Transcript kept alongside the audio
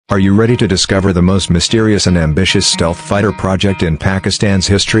Are you ready to discover the most mysterious and ambitious stealth fighter project in Pakistan's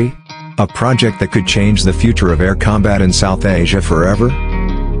history? A project that could change the future of air combat in South Asia forever?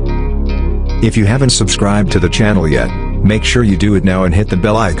 If you haven't subscribed to the channel yet, make sure you do it now and hit the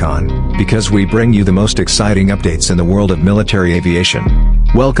bell icon, because we bring you the most exciting updates in the world of military aviation.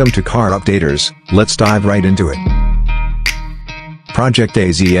 Welcome to Car Updaters, let's dive right into it. Project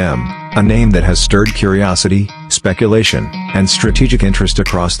AZM, a name that has stirred curiosity, speculation, and strategic interest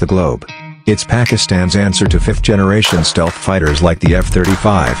across the globe. It's Pakistan's answer to fifth-generation stealth fighters like the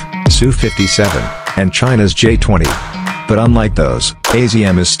F-35, Su-57, and China's J-20. But unlike those,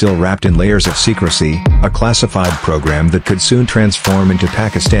 AZM is still wrapped in layers of secrecy, a classified program that could soon transform into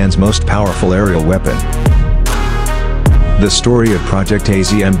Pakistan's most powerful aerial weapon. The story of Project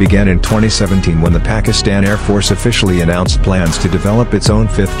AZM began in 2017 when the Pakistan Air Force officially announced plans to develop its own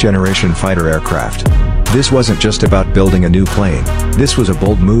fifth-generation fighter aircraft. This wasn't just about building a new plane, this was a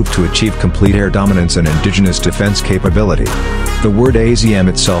bold move to achieve complete air dominance and indigenous defense capability. The word AZM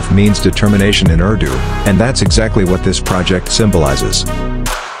itself means determination in Urdu, and that's exactly what this project symbolizes.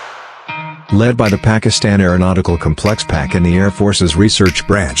 Led by the Pakistan Aeronautical Complex PAC in the Air Force's research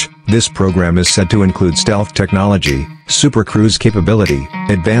branch, this program is said to include stealth technology, supercruise capability,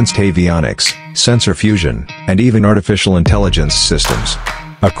 advanced avionics, sensor fusion, and even artificial intelligence systems.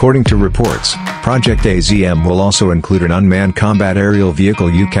 According to reports, Project AZM will also include an unmanned combat aerial vehicle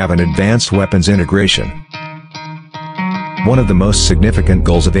UCAV and advanced weapons integration. One of the most significant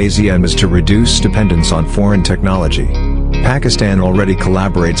goals of AZM is to reduce dependence on foreign technology. Pakistan already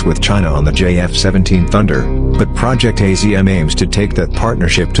collaborates with China on the JF-17 Thunder, but Project AZM aims to take that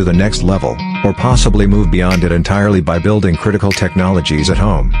partnership to the next level, or possibly move beyond it entirely by building critical technologies at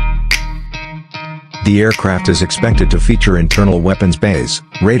home. The aircraft is expected to feature internal weapons bays,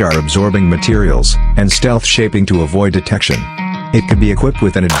 radar-absorbing materials, and stealth shaping to avoid detection. It could be equipped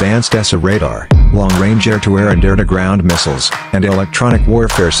with an advanced ESA radar, long-range air-to-air and air-to-ground missiles, and electronic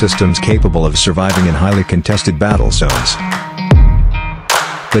warfare systems capable of surviving in highly contested battle zones.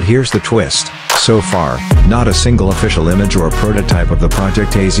 But here's the twist. So far, not a single official image or prototype of the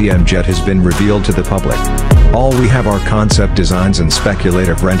Project AZM jet has been revealed to the public. All we have are concept designs and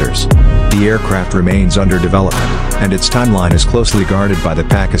speculative renders. The aircraft remains under development, and its timeline is closely guarded by the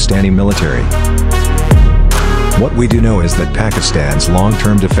Pakistani military. What we do know is that Pakistan's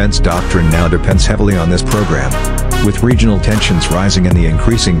long-term defense doctrine now depends heavily on this program. With regional tensions rising and the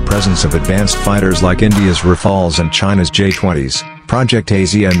increasing presence of advanced fighters like India's Rafales and China's J-20s, Project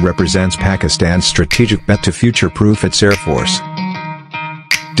AZM represents Pakistan's strategic bet to future-proof its air force.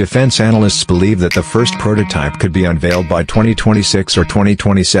 Defense analysts believe that the first prototype could be unveiled by 2026 or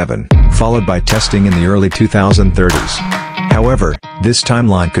 2027, followed by testing in the early 2030s. However, this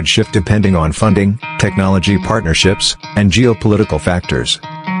timeline could shift depending on funding, technology partnerships, and geopolitical factors.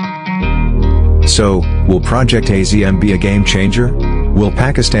 So, will Project AZM be a game-changer? Will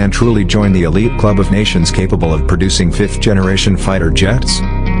Pakistan truly join the elite club of nations capable of producing fifth-generation fighter jets?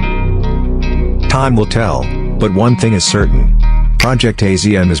 Time will tell, but one thing is certain. Project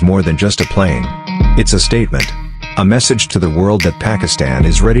AZM is more than just a plane. It's a statement. A message to the world that Pakistan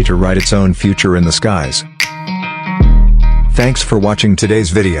is ready to write its own future in the skies. Thanks for watching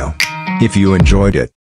today's video. If you enjoyed it,